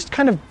 and they were just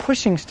kind of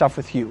pushing stuff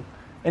with you,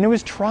 and it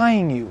was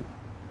trying you.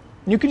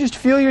 And you could just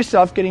feel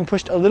yourself getting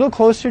pushed a little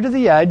closer to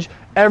the edge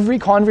every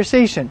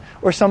conversation,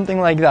 or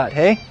something like that,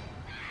 hey?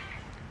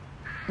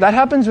 That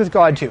happens with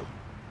God too.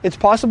 It's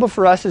possible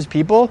for us as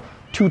people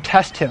to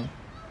test Him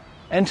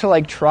and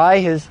to try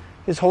His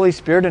Holy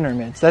Spirit in our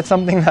midst. That's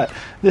something that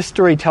this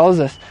story tells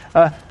us.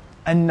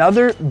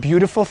 Another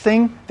beautiful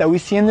thing that we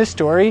see in this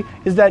story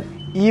is that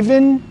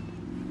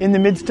even in the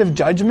midst of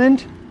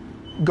judgment,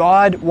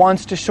 God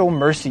wants to show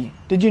mercy.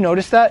 Did you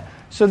notice that?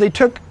 So they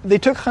took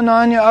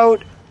Hananiah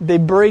out, they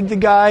buried the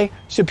guy,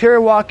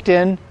 Shapira walked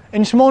in,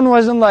 and Shimon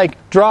wasn't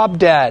drop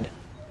dead.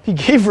 He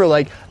gave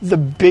her the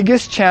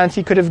biggest chance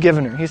he could have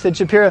given her. He said,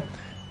 Shapira,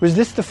 was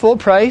this the full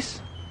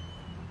price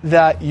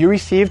that you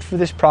received for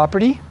this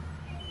property?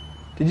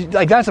 Did you,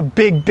 that's a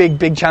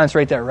big chance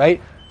right there,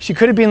 right? She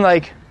could have been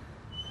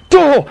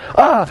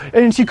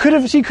and she could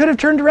have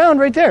turned around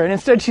right there. And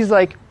instead she's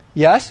like,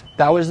 yes,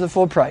 that was the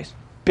full price.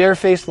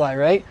 Barefaced lie,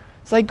 right?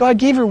 It's like God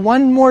gave her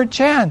one more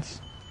chance.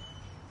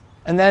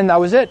 And then that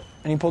was it.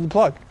 And He pulled the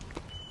plug.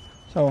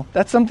 So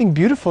that's something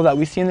beautiful that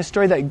we see in the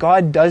story, that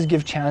God does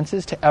give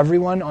chances to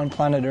everyone on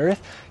planet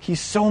Earth. He's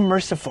so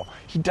merciful.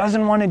 He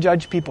doesn't want to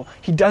judge people.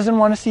 He doesn't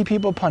want to see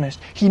people punished.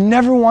 He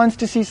never wants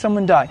to see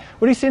someone die.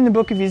 What did He say in the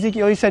book of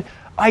Ezekiel? He said,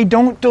 I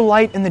don't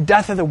delight in the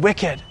death of the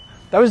wicked.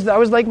 That was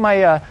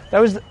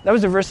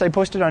a verse I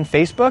posted on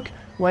Facebook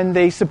when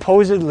they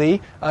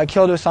supposedly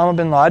killed Osama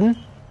bin Laden.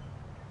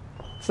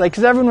 It's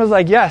because everyone was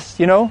like, yes,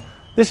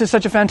 this is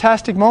such a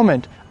fantastic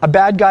moment. A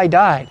bad guy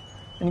died.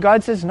 And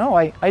God says, no,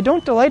 I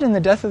don't delight in the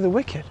death of the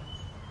wicked.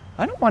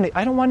 I don't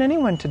want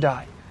anyone to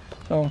die.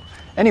 So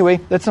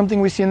anyway, that's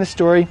something we see in the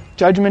story.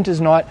 Judgment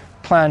is not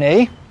plan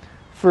A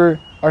for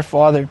our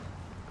Father.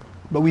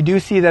 But we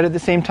do see that at the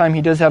same time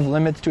He does have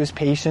limits to His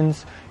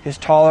patience, His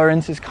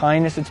tolerance, His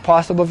kindness. It's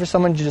possible for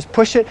someone to just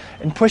push it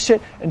and push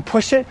it and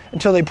push it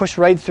until they push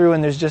right through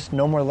and there's just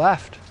no more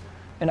left.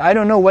 And I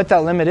don't know what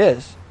that limit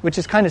is, which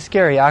is kind of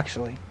scary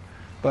actually.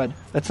 But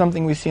that's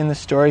something we see in the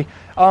story.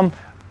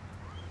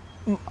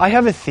 I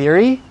have a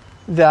theory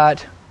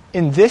that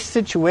in this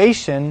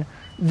situation,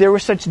 there were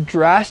such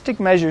drastic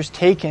measures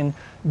taken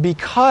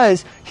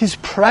because His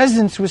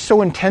presence was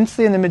so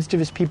intensely in the midst of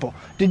His people.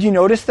 Did you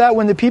notice that?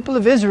 When the people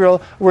of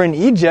Israel were in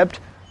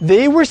Egypt,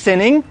 they were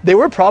sinning. They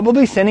were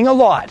probably sinning a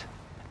lot.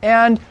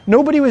 And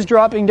nobody was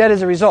dropping dead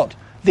as a result.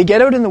 They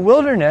get out in the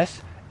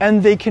wilderness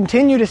and they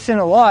continue to sin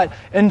a lot.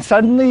 And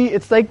suddenly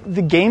it's like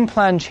the game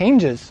plan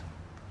changes.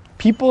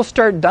 People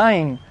start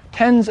dying,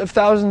 tens of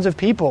thousands of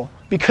people,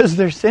 because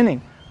they're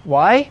sinning.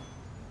 Why?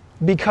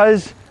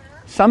 Because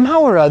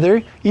somehow or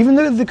other, even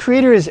though the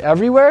Creator is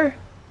everywhere,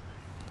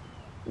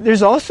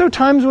 there's also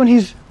times when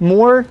He's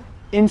more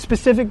in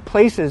specific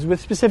places with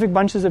specific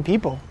bunches of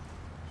people.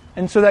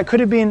 And so that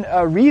could have been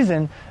a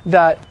reason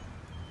that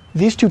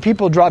these two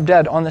people dropped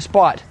dead on the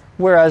spot,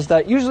 whereas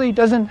that usually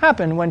doesn't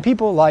happen when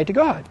people lie to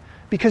God,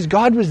 because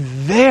God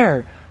was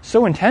there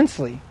so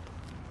intensely.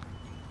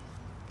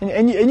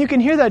 And you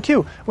can hear that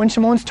too when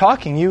Shimon's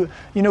talking.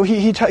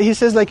 He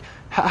says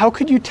how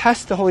could you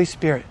test the Holy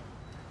Spirit?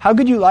 How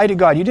could you lie to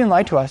God? You didn't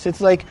lie to us. It's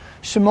like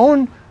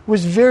Shimon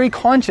was very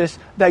conscious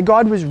that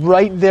God was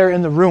right there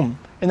in the room,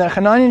 and that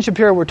Hananiah and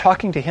Shapira were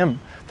talking to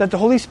him, that the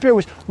Holy Spirit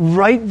was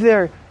right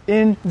there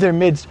in their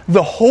midst,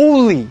 the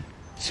Holy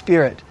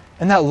Spirit.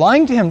 And that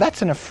lying to Him,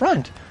 that's an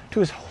affront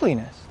to His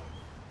holiness.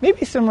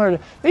 Maybe similar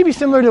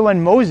to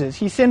when Moses,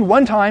 he sinned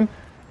one time,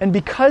 and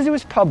because it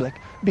was public,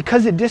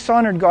 because it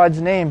dishonored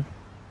God's name,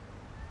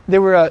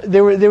 there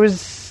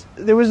was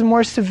a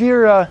more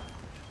severe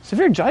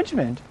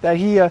judgment that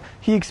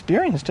he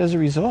experienced as a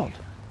result.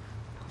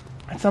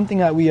 That's something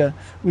that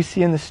we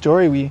see in the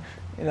story.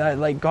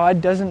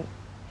 God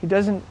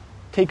doesn't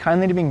take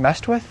kindly to being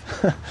messed with.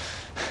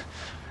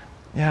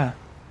 Yeah.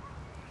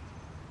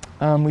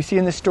 We see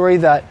in the story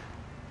that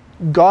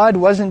God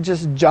wasn't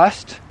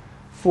just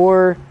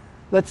for,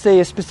 let's say,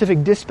 a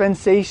specific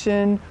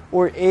dispensation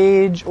or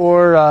age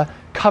or a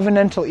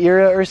covenantal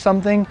era or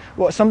something.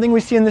 Well, something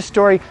we see in this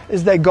story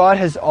is that God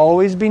has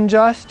always been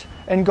just,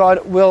 and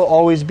God will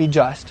always be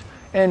just.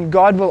 And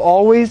God will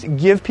always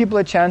give people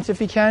a chance if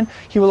He can.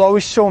 He will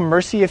always show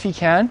mercy if He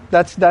can.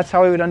 That's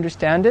how I would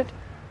understand it.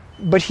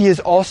 But He is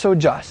also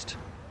just.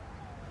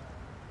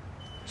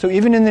 So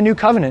even in the New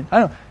Covenant, I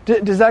don't know,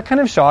 does that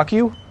kind of shock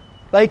you?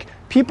 Like,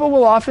 people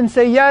will often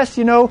say, yes,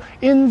 in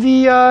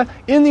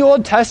the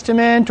Old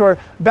Testament or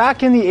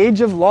back in the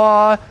age of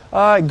law,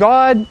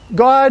 God,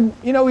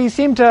 He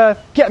seemed to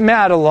get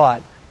mad a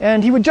lot.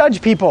 And He would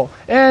judge people.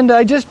 And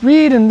I just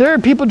read, and there are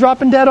people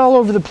dropping dead all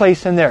over the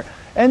place in there.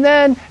 And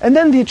then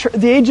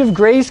the age of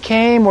grace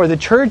came, or the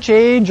church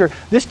age, or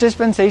this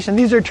dispensation.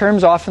 These are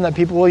terms often that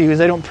people will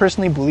use. I don't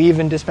personally believe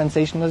in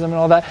dispensationalism and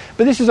all that,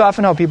 but this is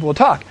often how people will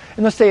talk.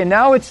 And they'll say, and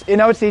now it's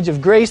the age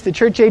of grace, the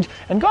church age,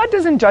 and God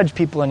doesn't judge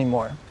people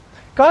anymore.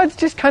 God's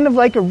just kind of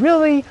like a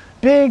really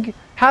big,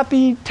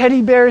 happy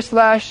teddy bear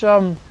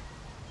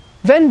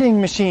 / vending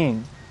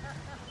machine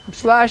 /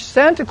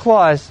 Santa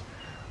Claus,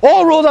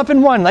 all rolled up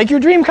in one, like your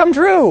dream come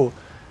true.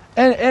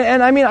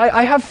 And I mean,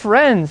 I have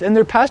friends, and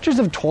their pastors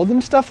have told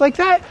them stuff like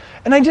that,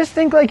 and I just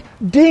think, like,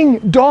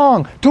 ding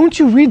dong, don't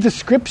you read the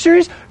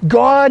scriptures?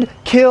 God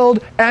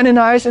killed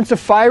Ananias and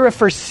Sapphira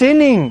for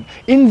sinning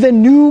in the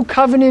New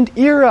Covenant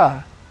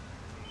era.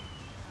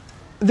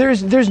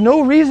 There's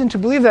no reason to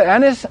believe that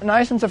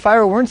Ananias and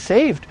Sapphira weren't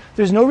saved.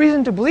 There's no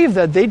reason to believe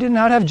that they did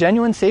not have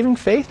genuine saving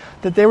faith,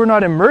 that they were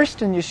not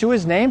immersed in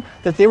Yeshua's name,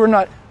 that they were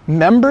not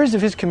members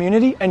of His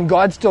community, and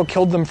God still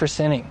killed them for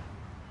sinning.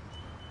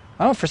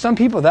 I don't know, for some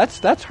people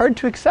that's hard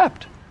to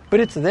accept, but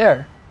it's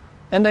there.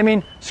 And I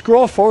mean,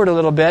 scroll forward a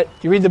little bit.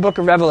 You read the book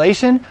of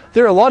Revelation.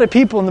 There are a lot of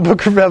people in the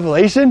book of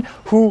Revelation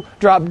who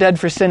drop dead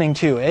for sinning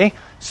too, eh?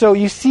 So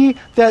you see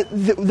that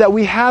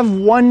we have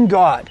one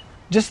God,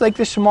 just like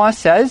the Shema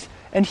says,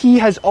 and He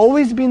has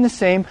always been the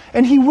same,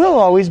 and He will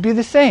always be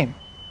the same.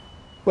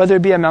 Whether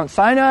it be at Mount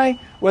Sinai,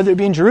 whether it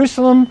be in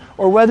Jerusalem,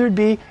 or whether it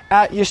be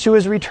at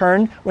Yeshua's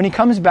return when He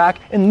comes back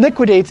and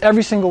liquidates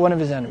every single one of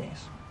His enemies.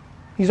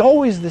 He's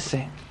always the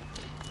same.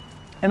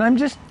 And I'm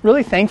just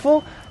really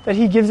thankful that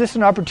He gives us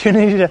an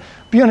opportunity to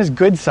be on His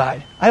good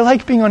side. I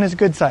like being on His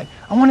good side.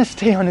 I want to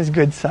stay on His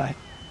good side.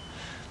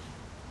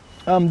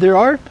 There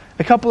are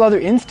a couple other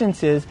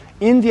instances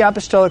in the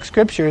Apostolic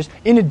Scriptures,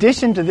 in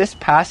addition to this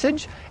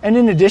passage, and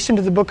in addition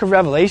to the book of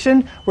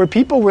Revelation, where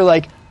people were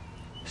like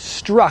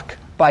struck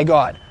by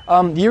God.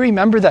 You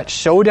remember that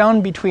showdown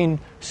between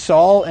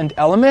Saul and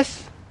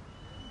Elymas?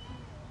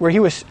 Where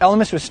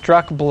Elymas was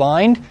struck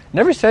blind. It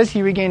never says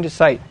he regained his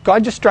sight.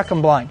 God just struck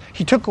him blind.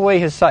 He took away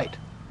his sight.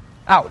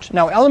 Ouch.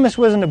 Now, Elymas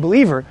wasn't a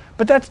believer,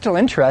 but that's still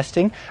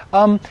interesting.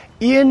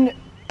 In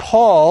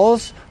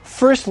Paul's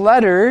first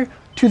letter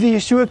to the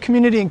Yeshua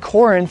community in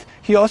Corinth,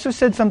 he also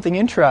said something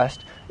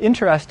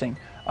interesting.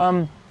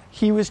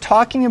 He was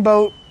talking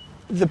about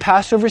the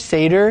Passover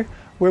Seder,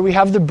 where we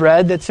have the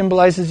bread that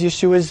symbolizes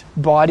Yeshua's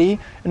body,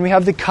 and we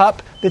have the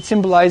cup that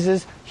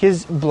symbolizes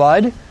His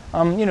blood.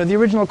 The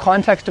original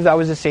context of that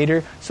was a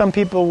Seder. Some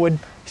people would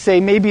say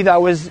maybe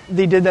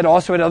they did that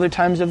also at other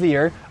times of the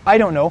year. I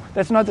don't know.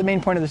 That's not the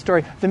main point of the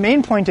story. The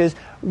main point is,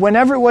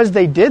 whenever it was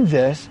they did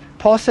this,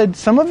 Paul said,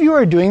 some of you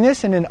are doing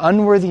this in an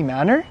unworthy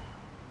manner.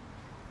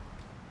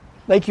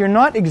 Like, you're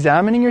not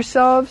examining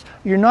yourselves.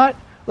 You're not,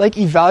 like,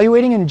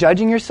 evaluating and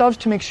judging yourselves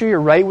to make sure you're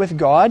right with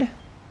God.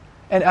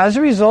 And as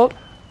a result,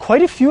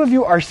 quite a few of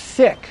you are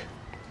sick.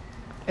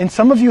 And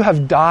some of you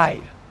have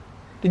died.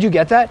 Did you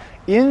get that?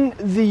 In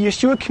the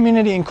Yeshua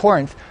community in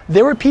Corinth,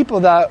 there were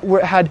people that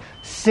had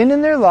sin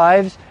in their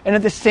lives, and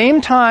at the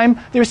same time,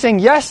 they were saying,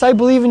 yes, I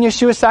believe in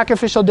Yeshua's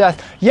sacrificial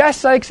death.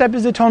 Yes, I accept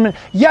His atonement.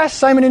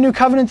 Yes, I'm in a new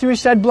covenant through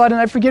His shed blood, and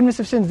I have forgiveness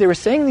of sins. They were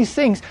saying these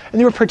things, and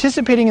they were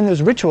participating in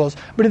those rituals,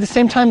 but at the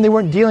same time, they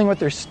weren't dealing with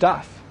their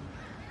stuff.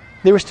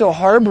 They were still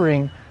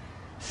harboring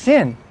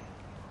sin.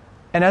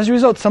 And as a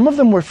result, some of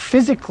them were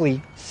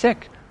physically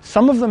sick.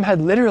 Some of them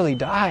had literally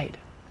died.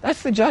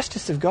 That's the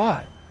justice of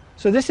God.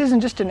 So this isn't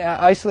just an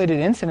isolated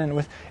incident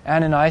with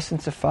Ananias and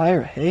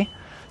Sapphira, hey?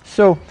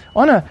 So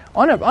on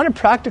a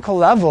practical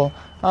level,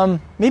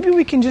 maybe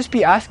we can just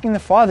be asking the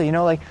Father,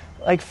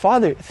 like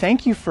Father,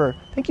 thank you for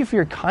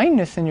your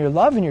kindness and your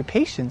love and your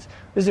patience.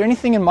 Is there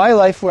anything in my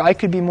life where I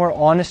could be more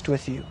honest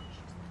with you?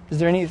 Is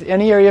there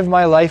any area of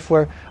my life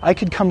where I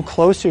could come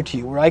closer to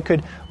you, where I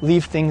could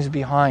leave things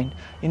behind?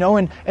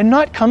 And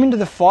not coming to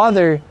the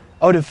Father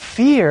out of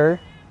fear,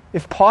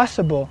 if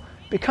possible,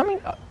 but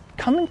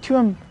coming to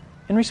Him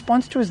in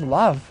response to His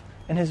love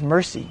and His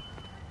mercy.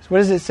 So what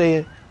does it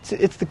say?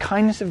 It's the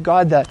kindness of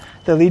God that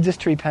leads us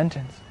to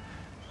repentance.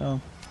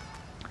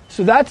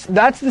 So that's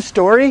the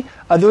story.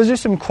 Those are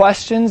some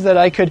questions that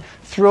I could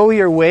throw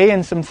your way,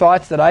 and some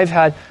thoughts that I've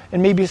had,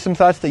 and maybe some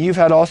thoughts that you've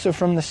had also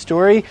from the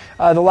story.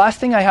 The last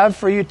thing I have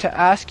for you to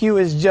ask you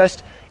is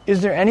just,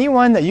 is there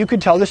anyone that you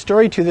could tell the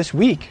story to this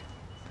week?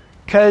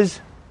 Because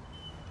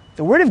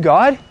the Word of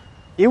God,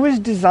 it was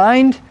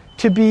designed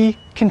to be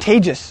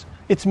contagious.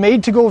 It's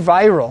made to go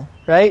viral,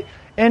 right?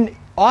 And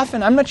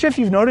often, I'm not sure if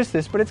you've noticed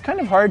this, but it's kind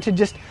of hard to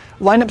just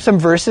line up some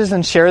verses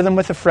and share them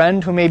with a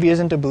friend who maybe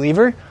isn't a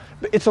believer.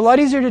 But it's a lot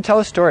easier to tell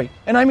a story.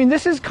 And I mean,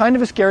 this is kind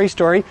of a scary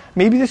story.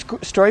 Maybe this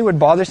story would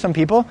bother some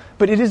people,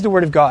 but it is the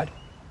Word of God.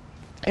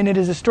 And it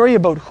is a story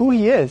about who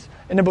He is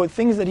and about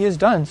things that He has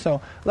done. So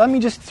let me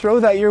just throw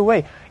that your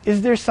way.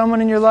 Is there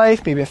someone in your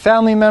life, maybe a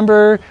family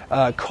member,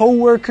 a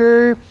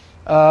co-worker,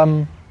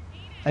 a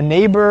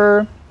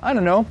neighbor, I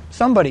don't know,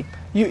 somebody,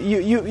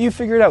 you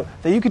figure it out,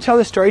 that you could tell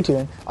this story to?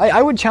 And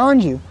I would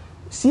challenge you.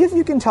 See if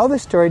you can tell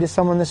this story to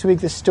someone this week,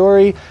 this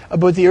story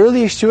about the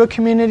early Yeshua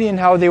community and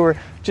how they were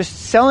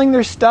just selling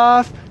their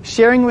stuff,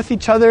 sharing with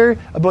each other,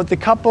 about the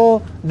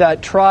couple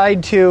that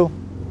tried to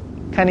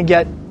kind of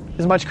get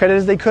as much credit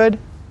as they could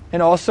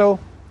and also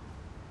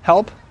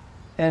help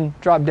and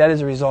drop dead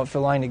as a result for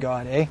lying to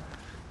God, eh?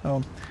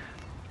 So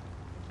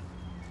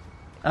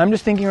I'm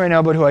just thinking right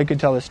now about who I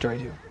could tell this story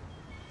to.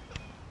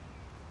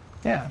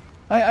 Yeah.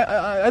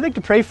 I'd like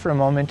to pray for a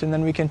moment and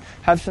then we can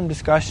have some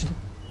discussion.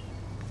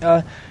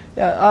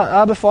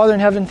 Abba, Father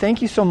in heaven,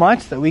 thank you so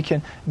much that we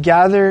can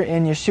gather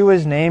in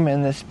Yeshua's name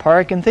in this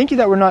park. And thank you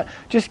that we're not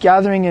just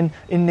gathering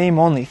in name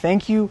only.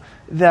 Thank you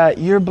that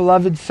your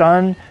beloved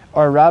Son,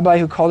 our Rabbi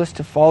who called us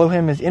to follow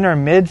Him, is in our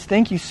midst.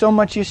 Thank you so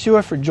much,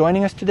 Yeshua, for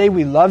joining us today.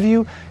 We love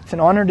you. It's an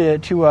honor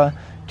to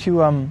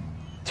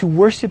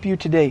worship you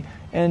today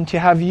and to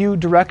have you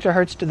direct our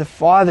hearts to the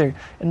Father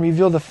and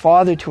reveal the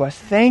Father to us.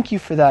 Thank you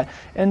for that.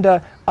 And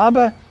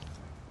Abba,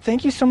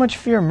 thank you so much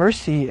for your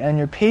mercy and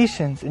your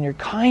patience and your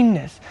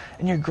kindness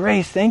and your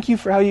grace. Thank you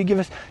for how you give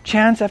us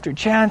chance after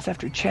chance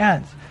after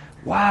chance.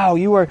 Wow,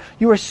 you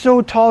are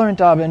so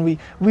tolerant, Abba, and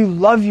we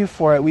love you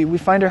for it. We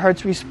find our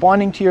hearts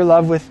responding to your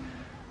love with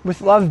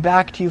love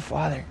back to you,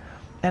 Father.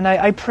 And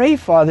I pray,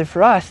 Father,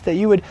 for us that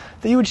you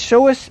would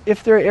show us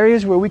if there are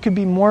areas where we could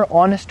be more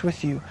honest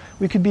with you,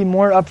 we could be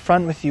more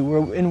upfront with you,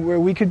 where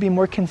we could be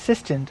more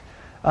consistent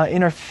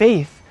in our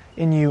faith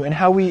in you and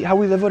how we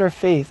live out our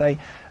faith.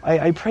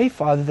 I pray,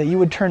 Father, that you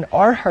would turn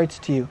our hearts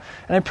to you.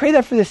 And I pray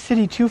that for this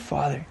city too,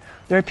 Father.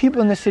 There are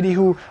people in the city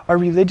who are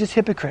religious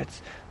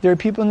hypocrites. There are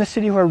people in the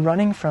city who are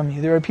running from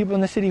you. There are people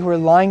in the city who are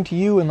lying to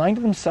you and lying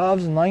to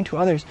themselves and lying to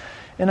others.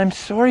 And I'm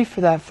sorry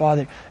for that,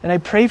 Father. And I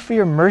pray for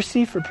your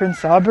mercy for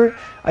Prince Albert.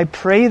 I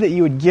pray that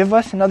you would give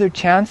us another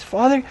chance,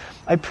 Father.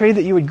 I pray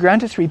that you would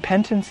grant us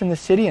repentance in the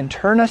city and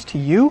turn us to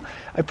you.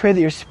 I pray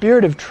that your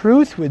Spirit of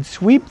truth would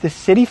sweep the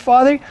city,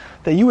 Father,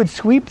 that you would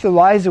sweep the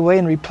lies away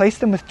and replace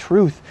them with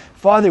truth.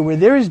 Father, where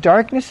there is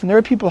darkness and there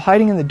are people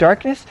hiding in the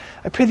darkness,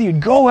 I pray that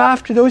you'd go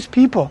after those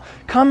people.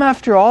 Come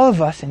after all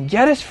of us and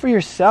get us for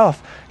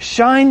yourself.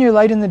 Shine your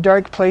light in the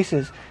dark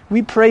places.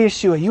 We pray,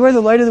 Yeshua, you are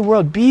the light of the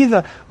world. Be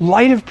the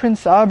light of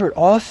Prince Albert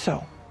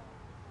also.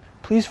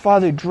 Please,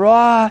 Father,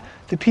 draw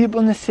the people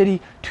in the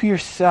city to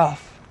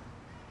yourself.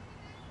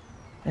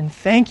 And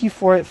thank you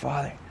for it,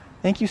 Father.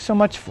 Thank you so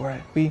much for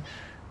it.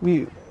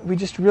 We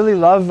just really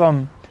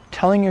love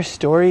telling your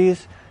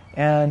stories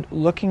and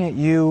looking at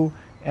you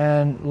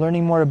and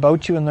learning more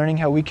about you and learning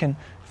how we can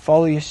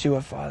follow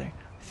Yeshua, Father.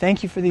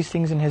 Thank you for these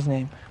things in His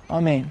name.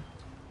 Amen.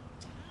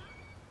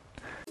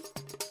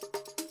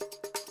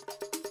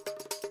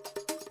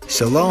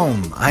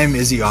 Shalom, I'm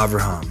Izzy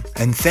Avraham,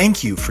 and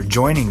thank you for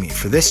joining me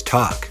for this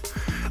talk.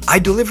 I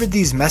delivered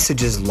these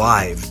messages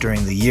live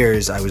during the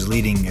years I was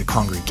leading a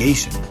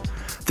congregation.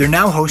 They're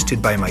now hosted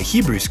by my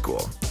Hebrew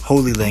school,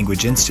 Holy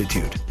Language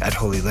Institute, at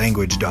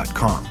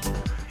holylanguage.com.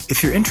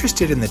 If you're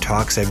interested in the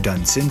talks I've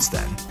done since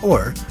then,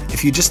 or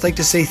if you'd just like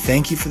to say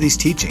thank you for these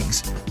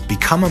teachings,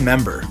 become a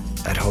member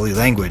at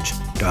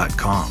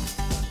holylanguage.com.